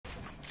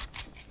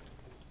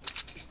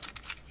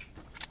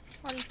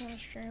just want to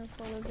stream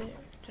for a little bit,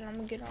 then I'm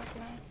gonna get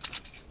offline.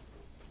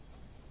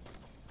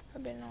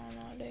 I've been on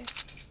all day.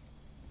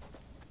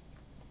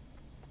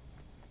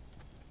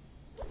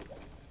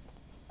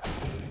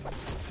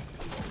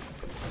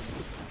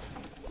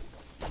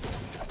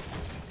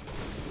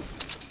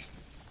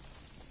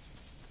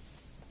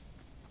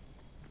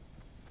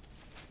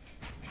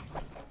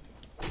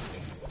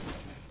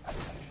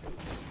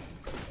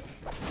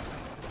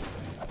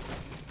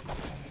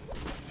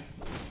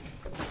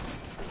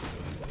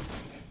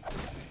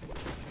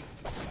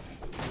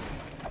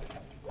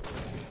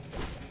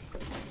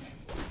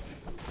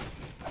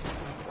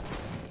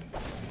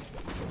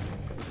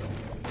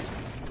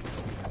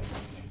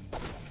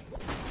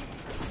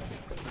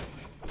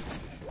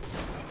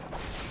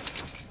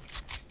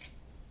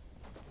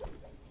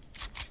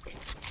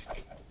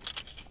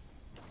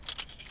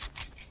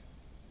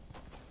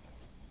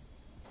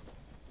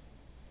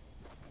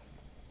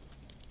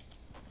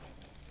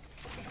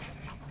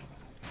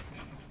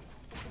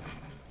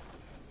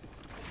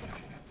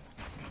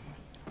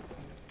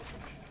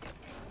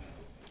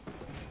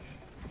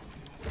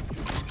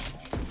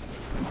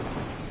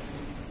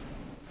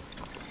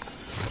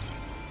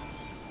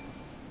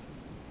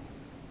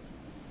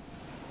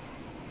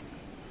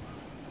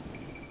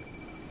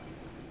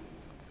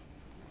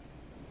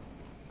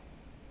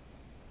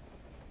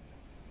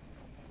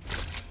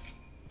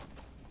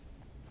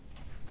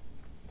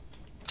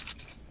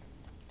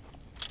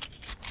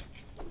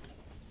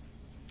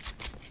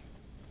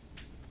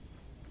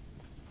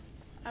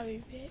 I'll be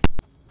back.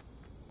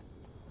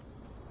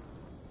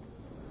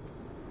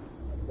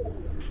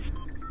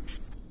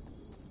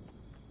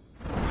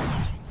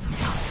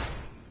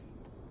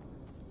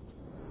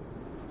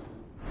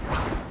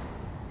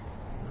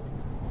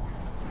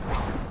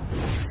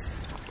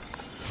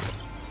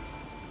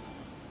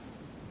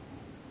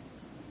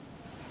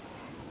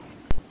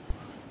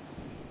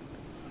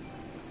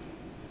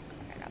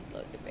 Alright, I'll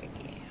plug it back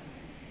in.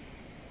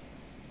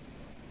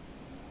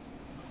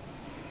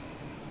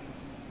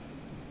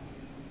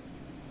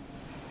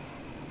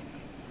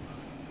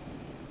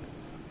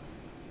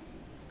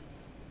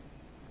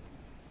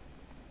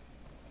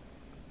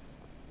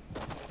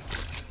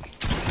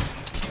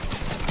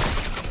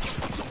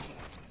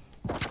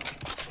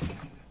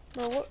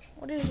 Bro,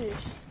 what is this?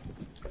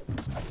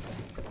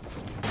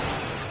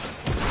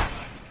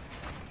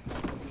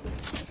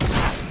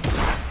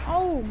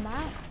 Oh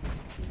my.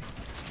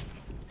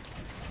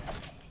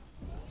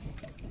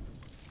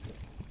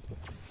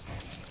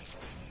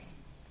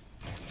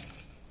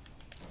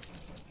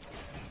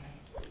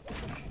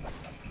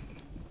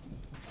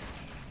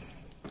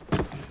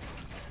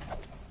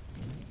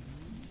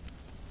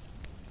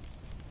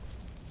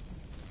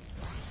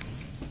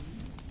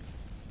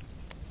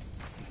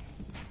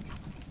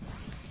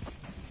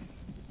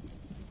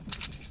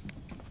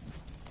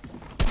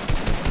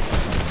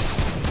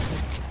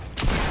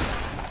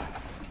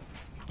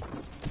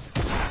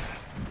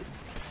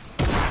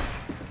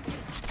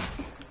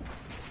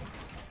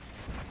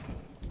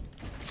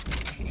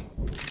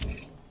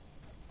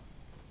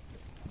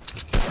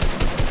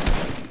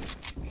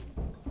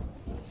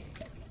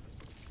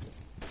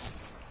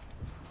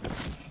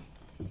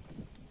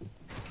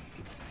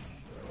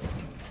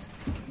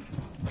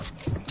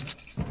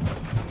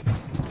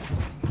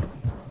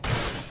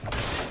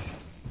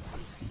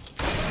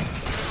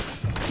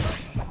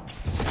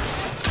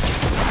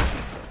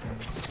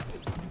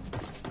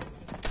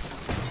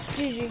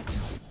 GG.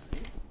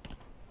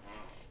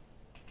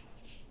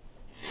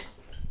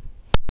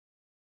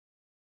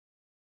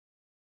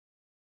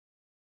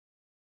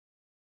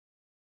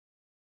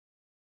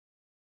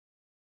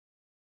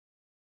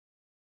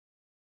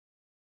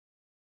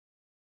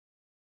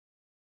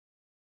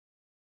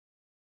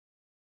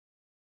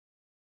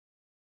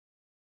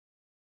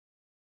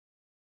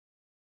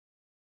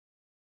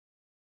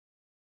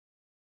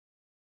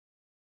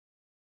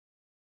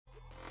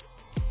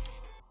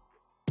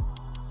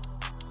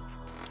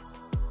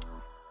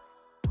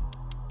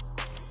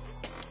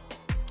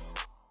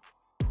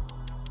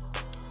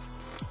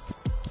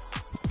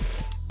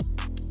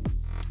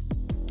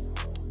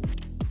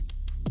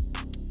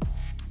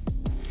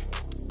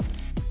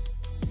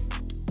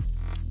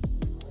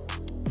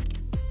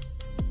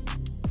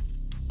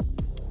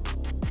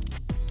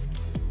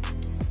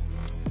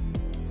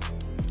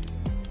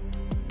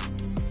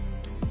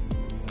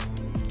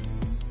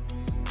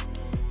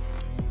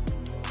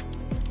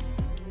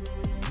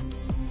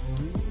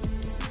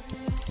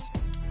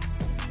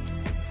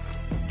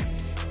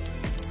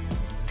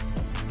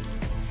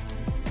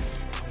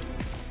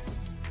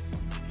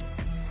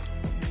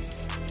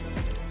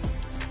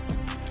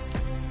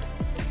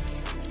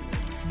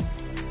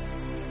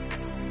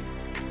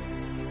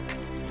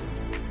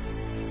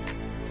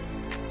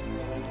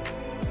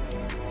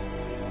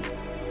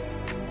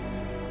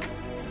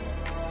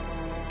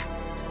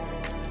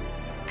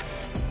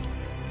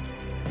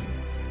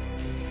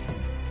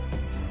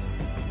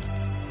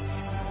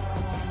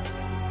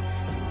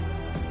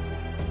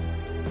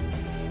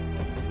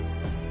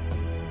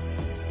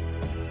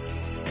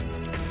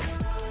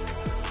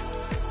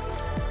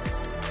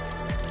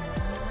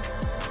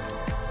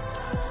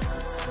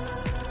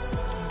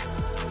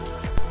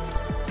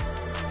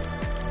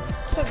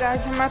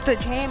 guys, I'm at the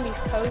jammies,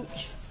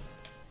 coach.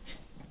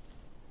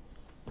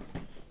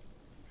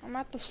 I'm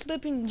at the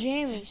slipping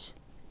jammies.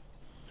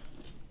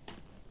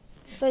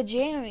 The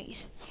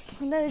jammies.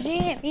 The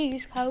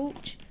jammies,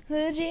 coach.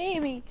 The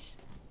jammies.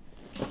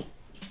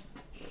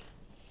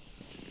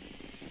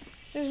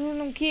 This is when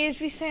them kids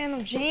be saying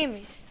them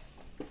jammies.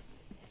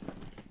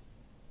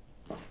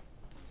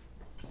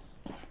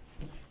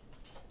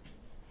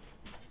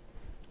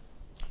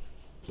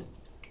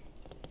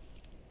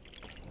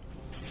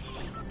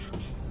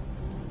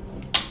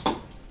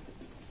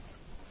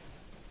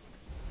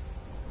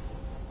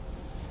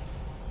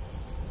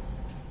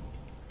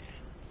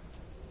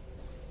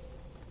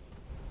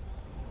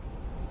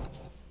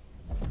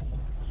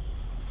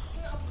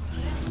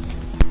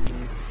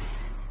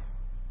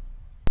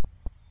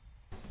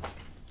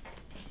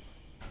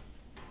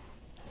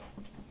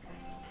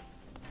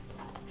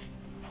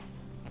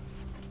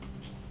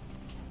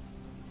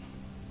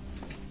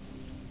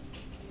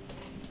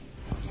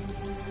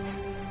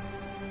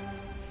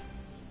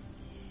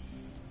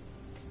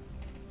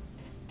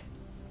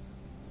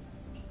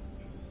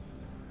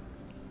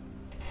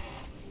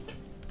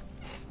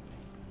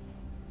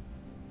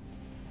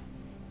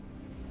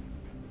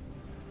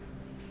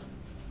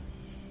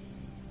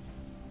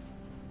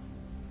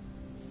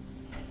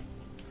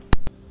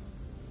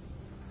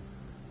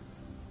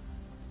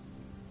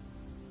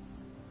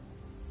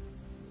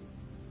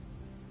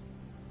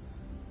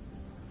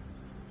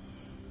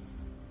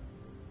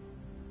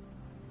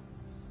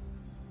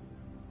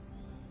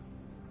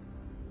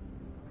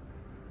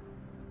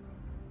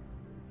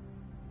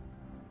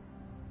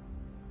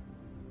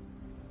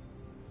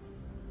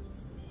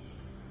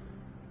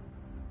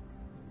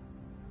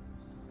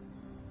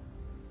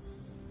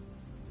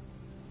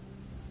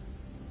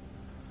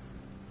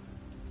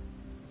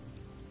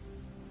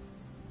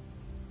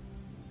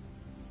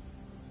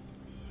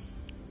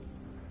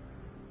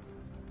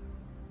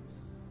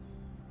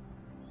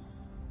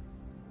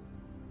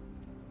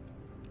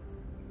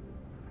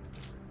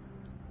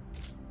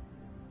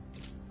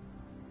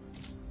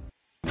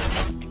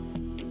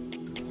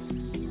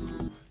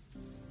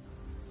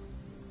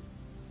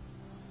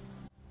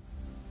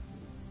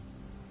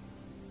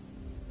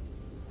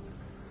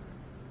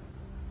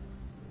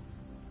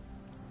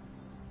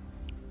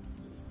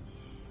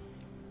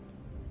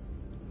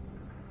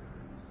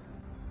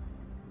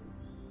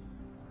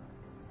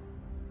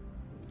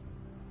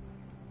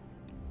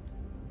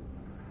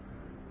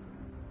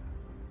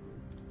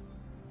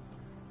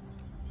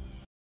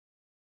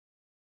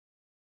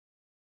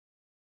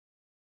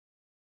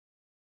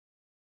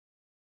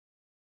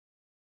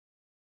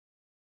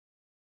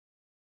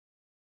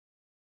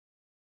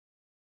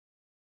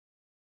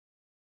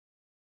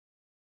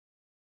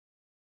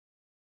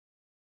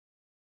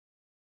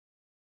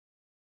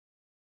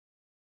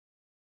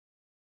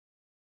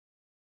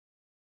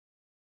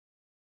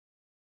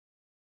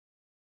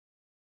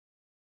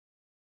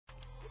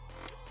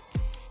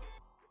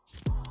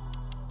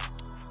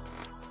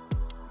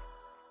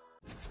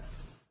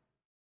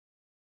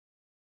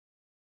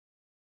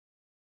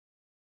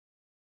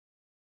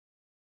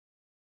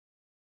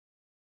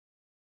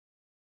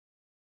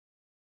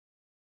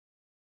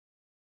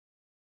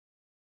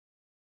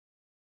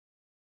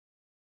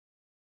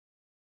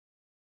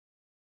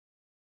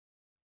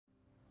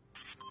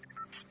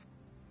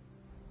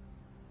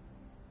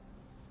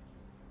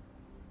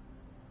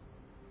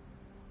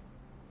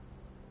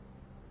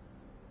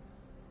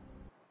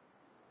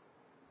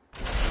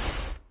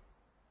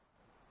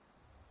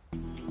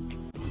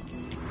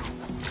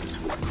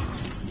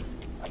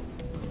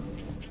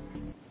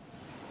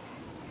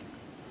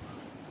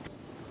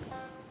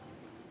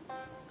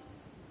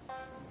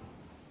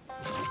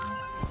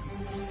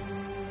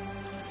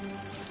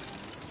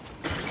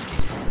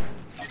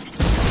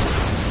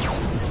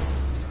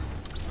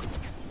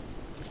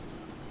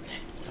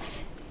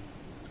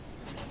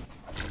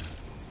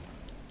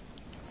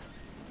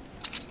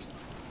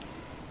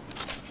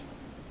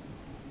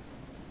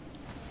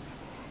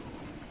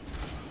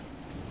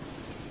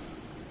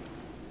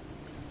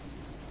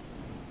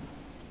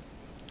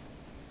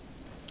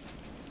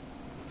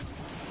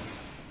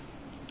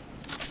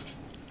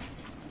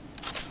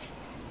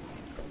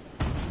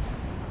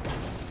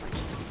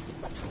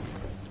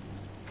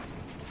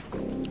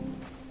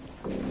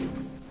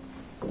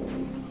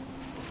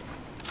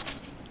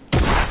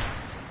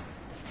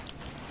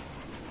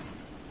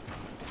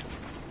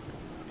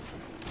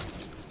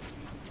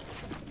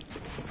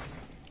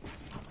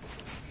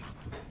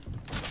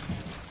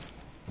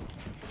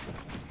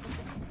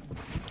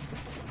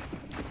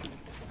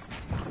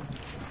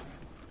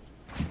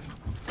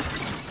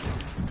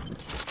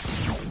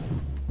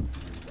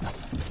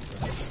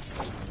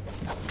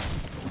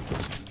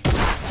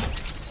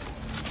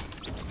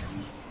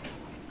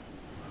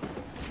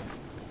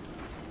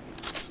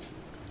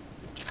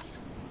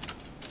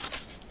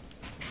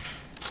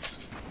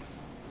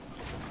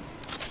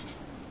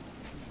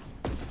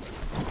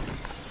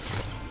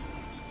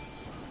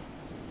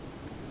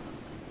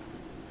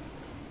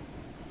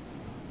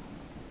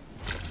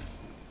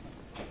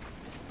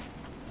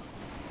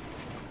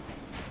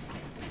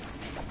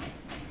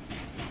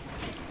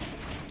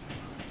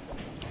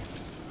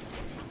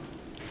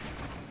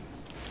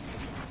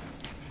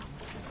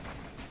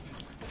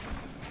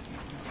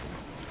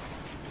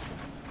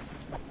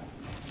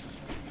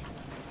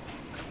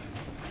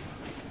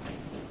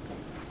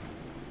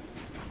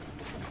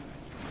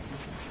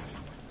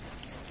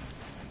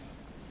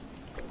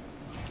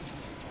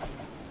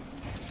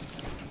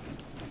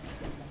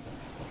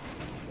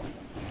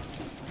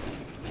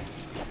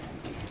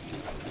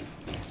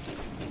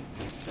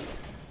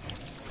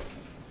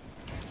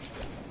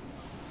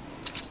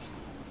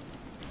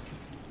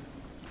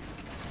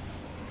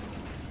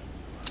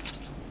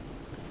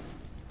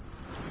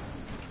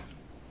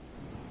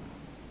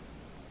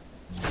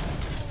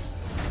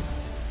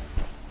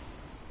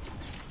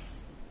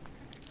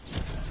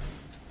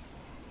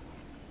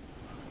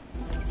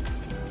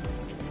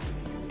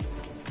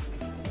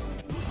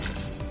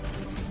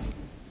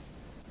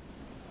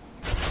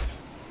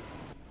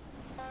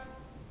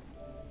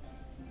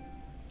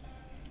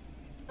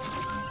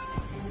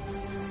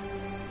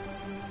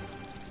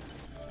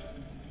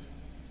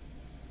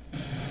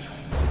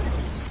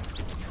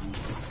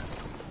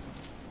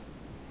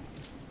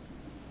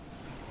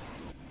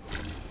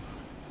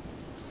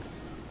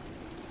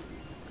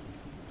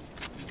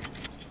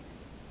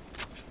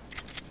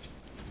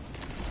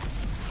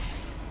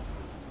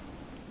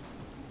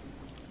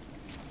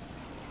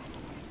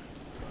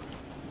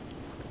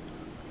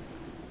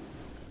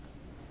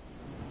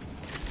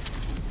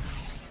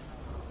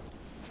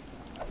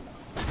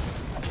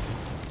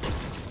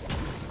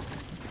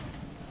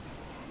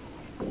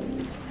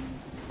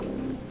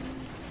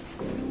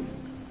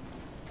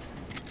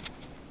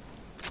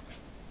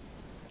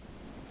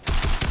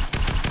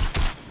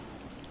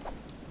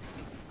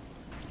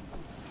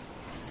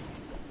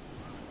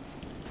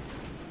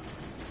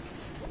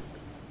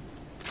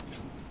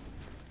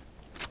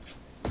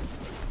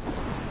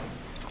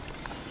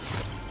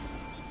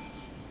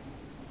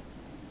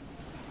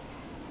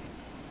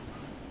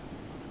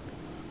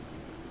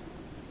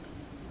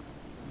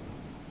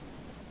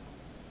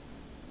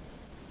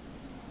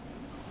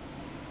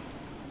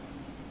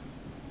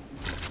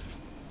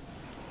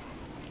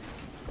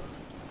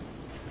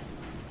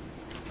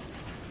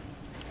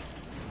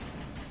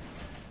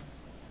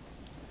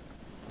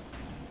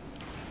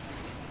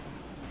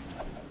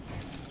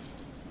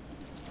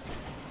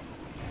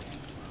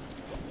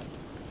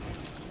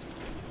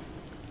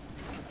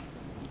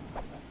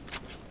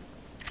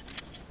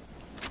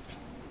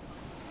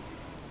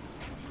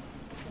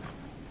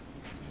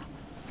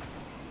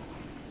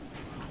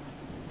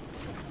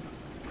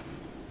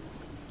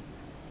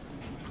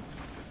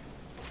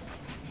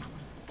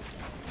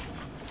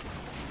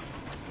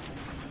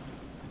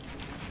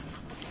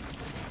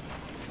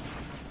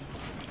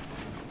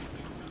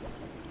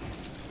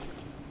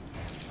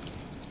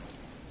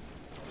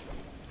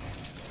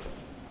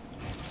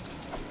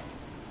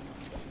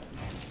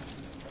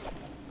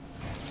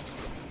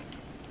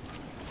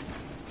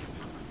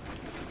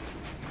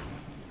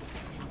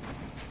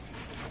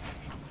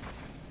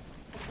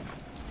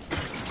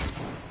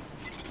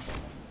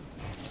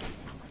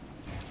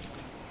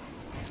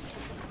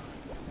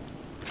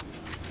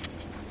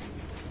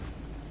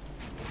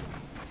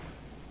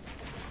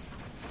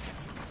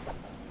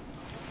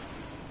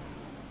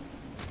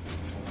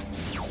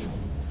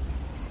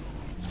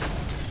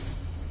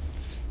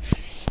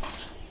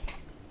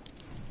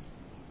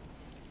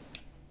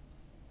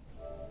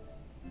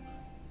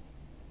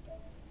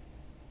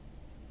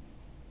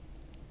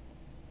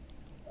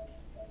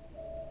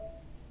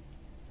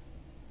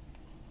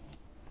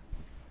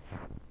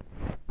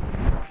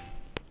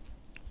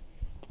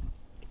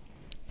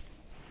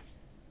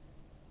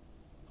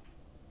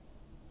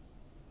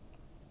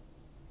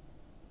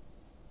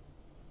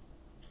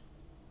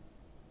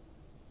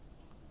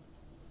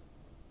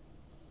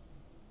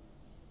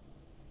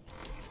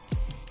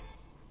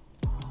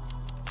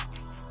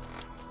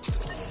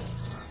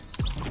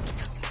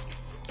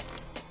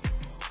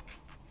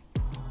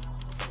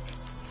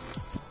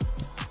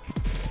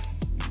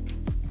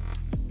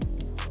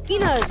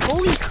 arenas.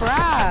 Holy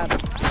crap.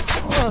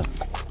 Ugh.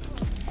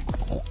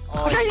 Oh,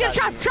 I'm trying to get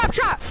a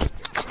trap.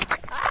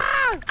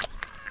 Ah!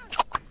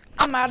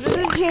 I'm out of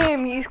the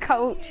gym, use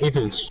coach.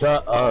 Ethan,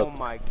 shut Oh up.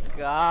 my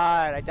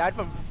god, I died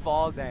from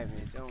fall damage.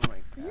 Oh my Are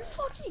you god.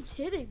 fucking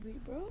kidding me,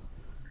 bro?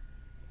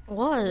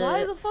 What?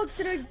 Why the fuck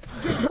did I get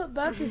put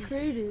back to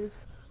creative?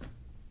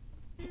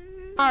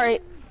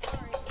 Alright.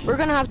 We're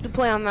gonna have to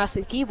play on mouse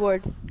and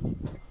keyboard.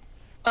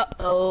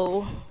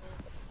 Uh-oh.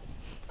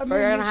 I mean, We're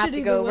you're gonna have to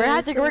shitting go.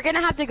 away, so- We're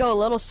gonna have to go a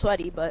little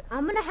sweaty, but.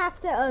 I'm gonna have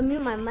to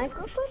mute my mic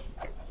real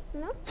quick.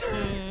 No?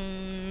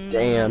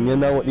 Damn, you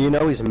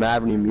know he's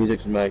mad when he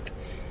music's mic.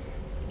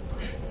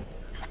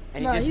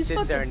 And Nah, he he's just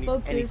sits there fucking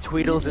and he focused.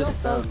 tweedles You're his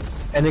thumbs.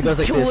 And it goes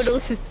like this. Twiddle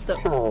system.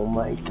 Oh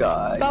my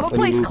god. Bubba When he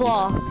plays loses.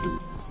 claw.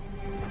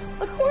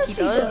 Of course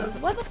he does.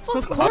 Why the fuck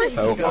Of course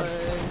wouldn't he Oh.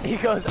 does. He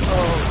goes, oh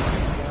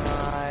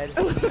my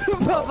god.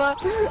 Bubba,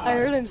 I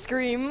heard him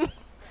scream.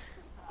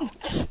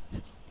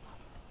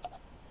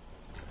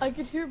 I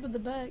could hear him in the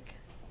back,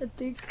 I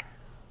think.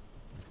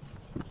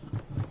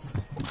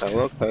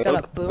 Okay.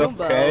 Got a boom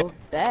Okay. bow.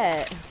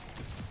 Bet.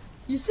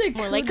 You say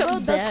More could like a though?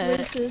 That's bat.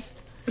 racist.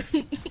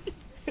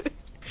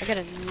 I got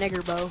a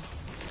nigger bow.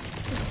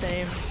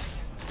 Same.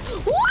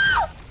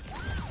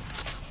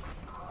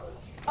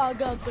 I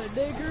got the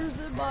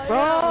niggers in my Bro,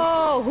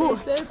 house. who?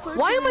 They said put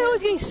Why am I your-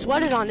 always getting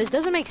sweated on? This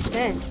doesn't make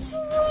sense.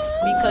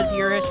 Because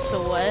you're a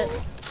sweat.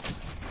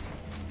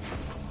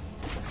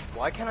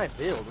 Why can't I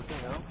build? What the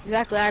hell?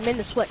 Exactly, I'm in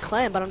the sweat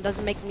clan, but it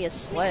doesn't make me a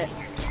sweat.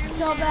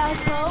 Dumb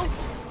asshole.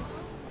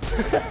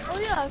 Oh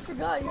yeah, I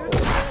forgot you're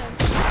the man.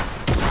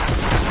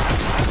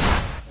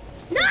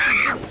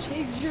 No!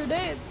 Change your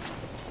name.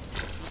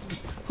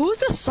 Who's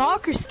the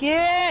soccer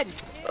skin?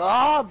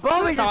 Oh,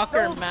 Bobby, you're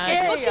Soccer so man.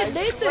 gay, Fucking I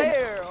Nathan,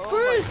 swear. Oh For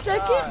my a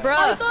second, God.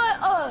 I Bruh.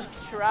 thought,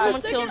 for a Trash.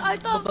 second, I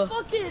thought Bubba.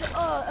 fucking,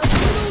 a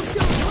little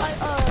killed my,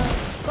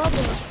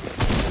 Bubba.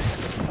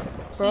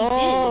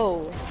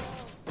 Bro.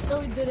 No,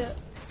 he didn't.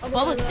 I'm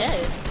Bubba's gonna-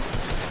 dead.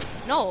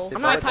 No, Did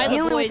I'm not Bubba Pilot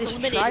die? Boys This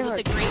eliminated tryhard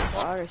with the great God,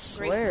 fall. I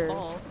swear. Great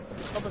fall.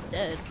 Bubba's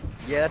dead.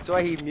 Yeah, that's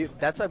why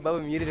that's why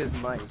Bubba muted his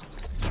mic.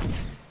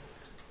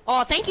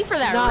 Oh, thank you for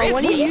that. No, rip.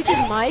 when he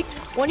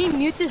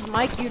mutes his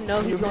mic, you know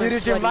You he's going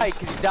muted your sweaty. mic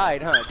because you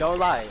died, huh? Don't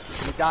lie.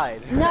 You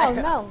died. No,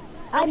 no.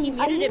 I he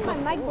muted muted it my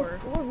mic before.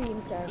 before we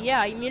entered.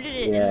 Yeah, you muted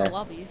it in Yeah. the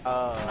lobby.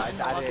 Oh, Not in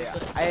the I lobby, did.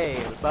 but- Hey,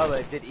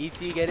 Bubba, did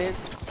ET get in?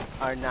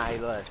 Or nah, he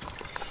left.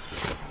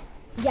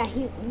 Yeah,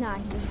 he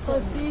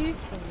Pussy.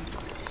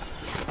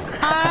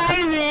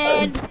 I'm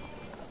in.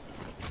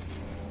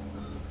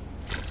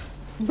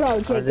 Bro,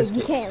 this Jacob,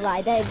 you kid- can't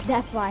lie. That's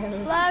fire.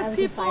 that Black was a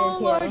people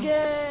fire are kill.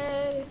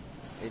 gay.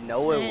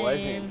 No, it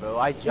wasn't, bro.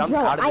 I jumped Bro,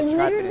 out of I the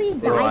trap and literally it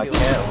still I died. killed me.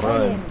 can't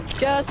run.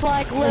 Just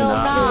like Lil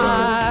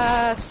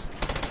not Nas.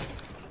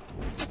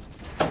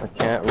 I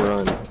can't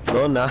run.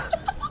 Lil Nas.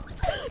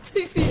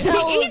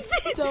 Hell,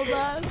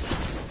 dumbass.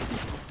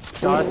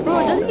 Bro, it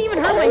doesn't even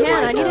hurt my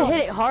hand. I need to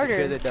hit it harder.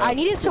 Good it does. I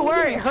need it to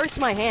where it hurts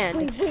my hand.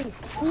 Wait.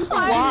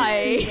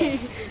 Why?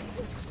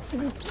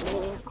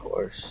 Of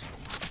course.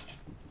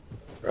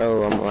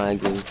 Bro, I'm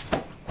lagging.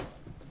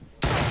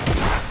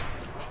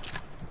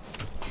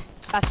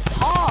 That's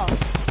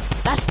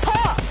tough. That's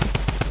tough.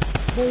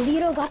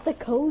 Bolito got the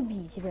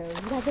Kobe's, bro.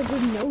 You got the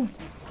Ginobis.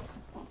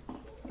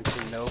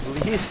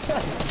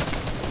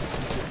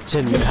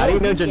 Ginobili. How do you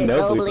know Ginobili,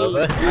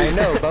 Ginobili. Bubba? I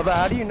know, Bubba.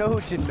 How do you know who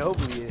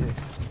Ginobili is?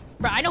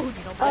 Bro, I know who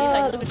Ginobili is.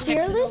 I live in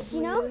Fearless, Texas.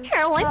 you know?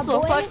 Caroline's so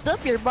boy. fucked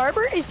up. Your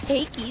barber is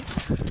takies.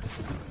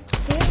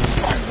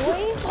 Fearless,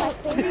 boy, my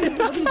favorite.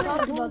 What are you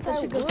talking about? That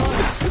shit goes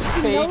on.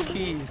 Fake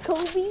keys.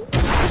 Kobe.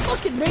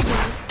 Fucking nigga.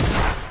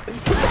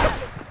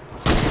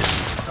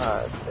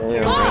 God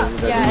damn, Ah! man, he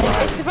doesn't Yeah,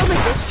 lie. it's from a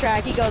diss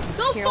track. He goes,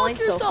 Go Caroline's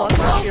fuck so yourself,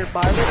 fucked up. bro. Your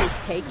barber is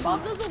Mom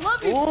takies. doesn't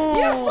love you.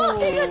 You're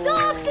fucking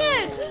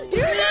adopted.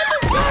 Your name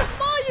is Darth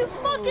Maul, you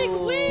fucking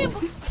weeb.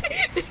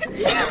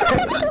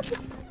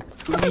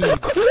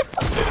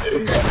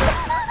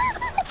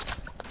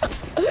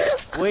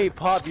 Wait,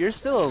 Pop, you're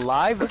still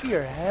alive? Look at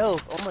your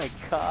health. Oh my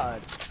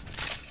god.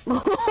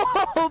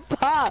 Oh,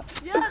 Pop.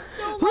 Yeah,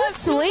 so Who's live,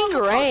 Sling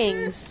motherfucker.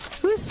 Rings?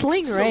 Who's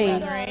Sling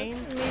Rings?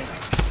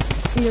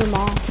 badass. Your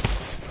mom.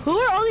 Who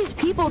are all these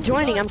people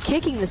joining? I'm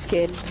kicking this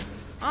kid.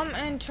 I'm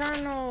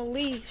internal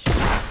leash.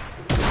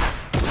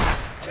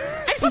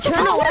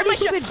 Eternal, why do you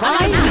keep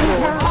advising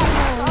people?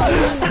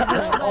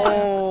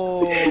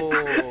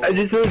 Oh. I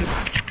just heard,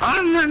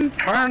 I'm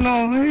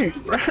internally. Wait,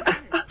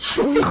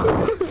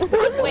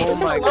 Oh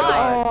who's my alive?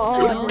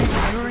 god. You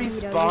You're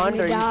respawned?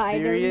 gonna Are die. you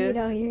serious?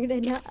 You're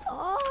gonna die.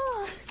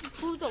 Oh.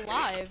 Who's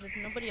alive? Is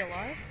nobody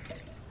alive?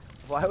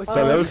 Why would you?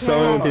 So there was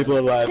so many people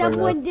alive right now.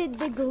 Someone did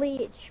the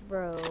glitch,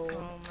 bro.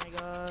 Oh my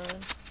god.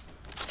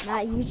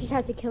 Nah, you just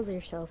have to kill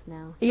yourself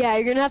now. Yeah,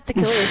 you're gonna have to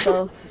kill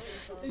yourself.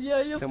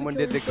 Yeah, you have Someone to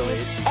did the kill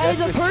glitch. Hey,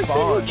 the Just person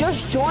who respawn.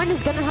 just joined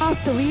is gonna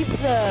have to leave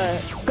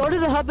go to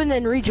the hub and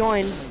then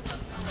rejoin.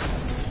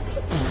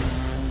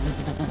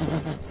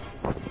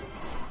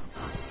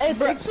 Hey,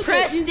 thanks for the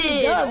Preston!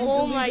 easy dubs,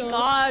 Oh my Domingo.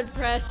 god,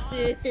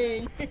 Preston.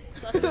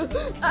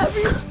 I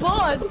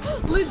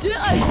respawned. Legit,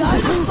 I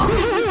died and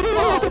fucking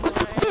respawned.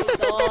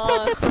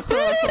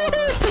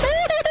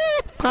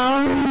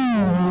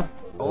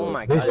 Oh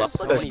my god, there's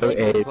so many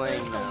people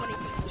playing now.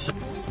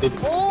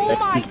 Oh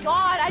my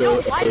god, I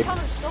don't like how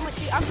there's so much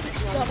people.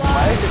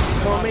 Why is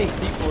there so many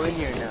people in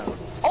here now?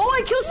 Oh,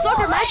 I killed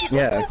Sucker Magic.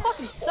 Yeah. You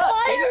fucking suck.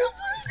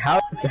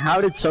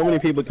 How did so many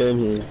people get in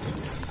here?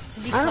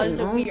 Because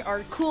we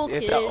are cool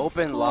kids. It's an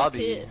open cool lobby.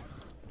 kid.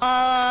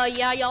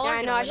 Yeah, y'all are.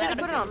 I know, I should've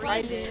put it on green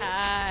private.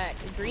 tag.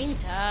 Green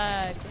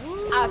tag.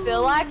 I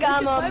feel like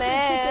I'm a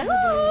man.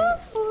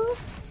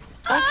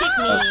 Don't kick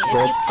me. If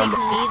you kick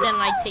me, then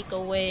I take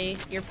away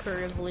your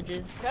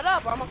privileges. Shut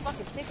up, or I'm gonna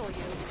fucking tickle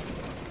you.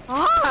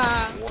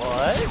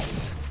 What?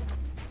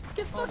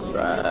 Get fucking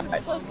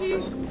Right.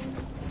 pussy.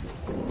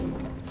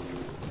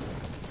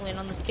 Land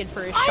on this kid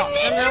for his I shotgun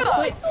need real you.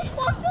 quick. So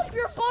fucked up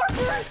your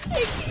barber is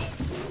taking.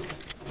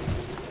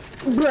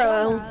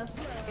 Bro.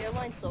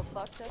 Hairline's so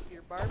fucked up,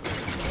 your barber.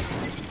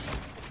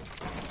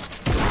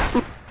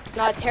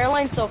 Nah,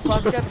 hairline's so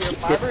fucked up, your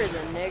barber is a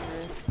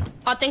nigger.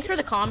 Thanks for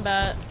the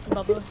combat,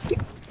 Bubba.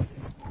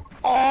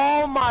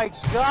 Oh my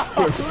god,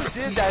 who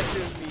did that to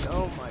me?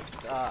 Oh my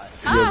god.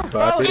 Your Bro,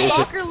 barber is a-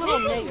 soccer little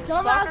nigger.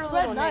 dumbass Soccer red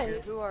little knight.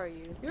 nigger. Who are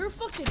you? You're a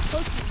fucking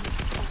pussy.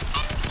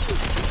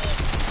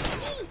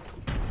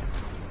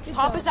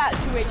 Pop is at 2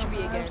 HP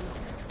again.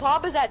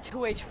 Pop is at 2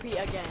 HP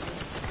again.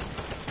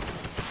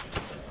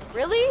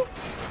 Really?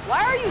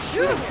 Why are you You're a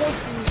shooting him?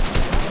 pussy.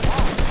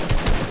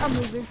 I'm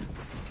moving.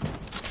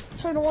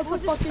 Turn on to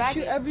Who's this fucking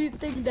shoot faggot?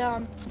 everything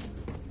down.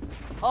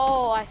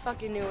 Oh, I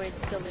fucking knew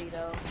it's silly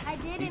though. I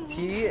didn't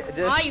T Ah,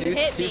 just you shoots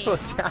hit me. people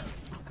down.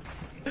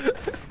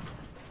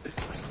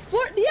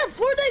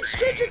 Fortnite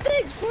Stranger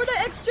Things.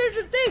 Fortnite X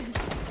Stranger Things.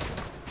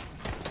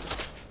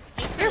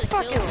 You're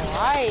fucking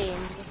lying.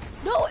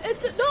 No,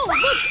 it's no.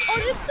 Look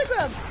on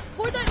Instagram.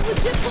 Fortnite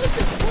legit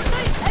posted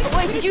Fortnite X.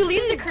 Wait, did you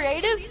leave the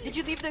creative? Did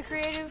you leave the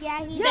creative?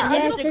 Yeah, he Yeah,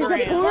 there's,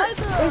 Instagram.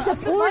 there's a I've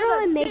been portal buying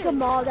that in skin. Mega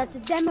Mall that's a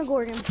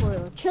Demogorgon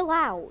portal. Chill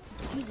out.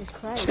 Jesus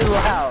Christ. Chill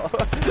out.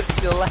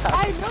 Chill out.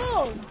 I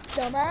know,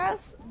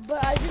 dumbass,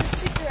 but I didn't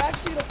think you're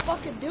actually gonna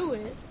fucking do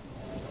it.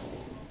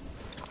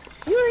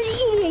 You're an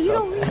idiot. You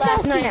don't read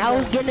Last nothing. night I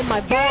was getting my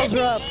balls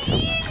rubbed.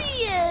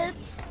 Idiot!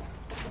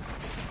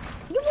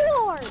 You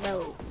are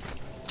though.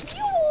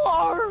 You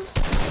are.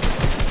 Thanks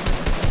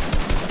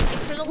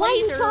for the Why are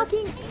you laser.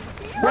 talking?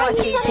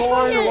 Watching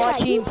porn, Yeah,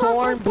 watching you talk porn,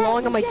 like that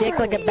blowing on my dick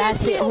like a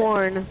basset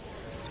horn.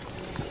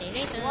 Hey,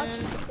 Nathan.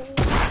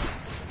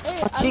 Hey,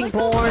 I Watching like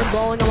porn, that-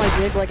 blowing on my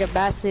dick like a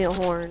basset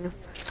horn.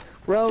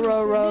 Row,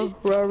 row, row,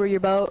 row your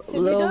boat. Cindy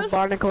Lil does?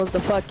 Barnacle's the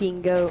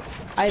fucking goat.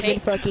 I've been Hey.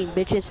 fucking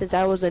bitches since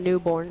I was a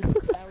newborn.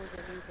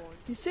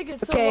 You sing it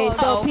so Okay, long.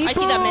 so Oh, I see that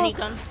people-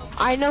 minigun.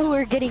 I know who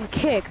are getting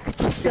kicked,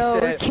 so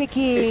we're Said-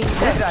 kicking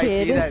Said this I see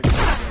kid. that.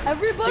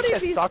 Everybody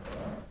Like be that sock-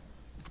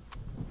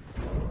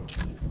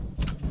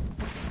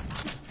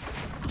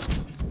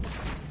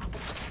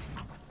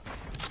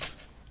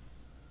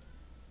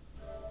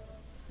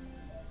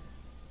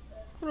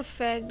 What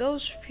a fag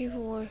those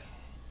people were. You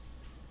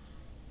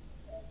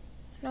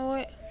know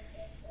what?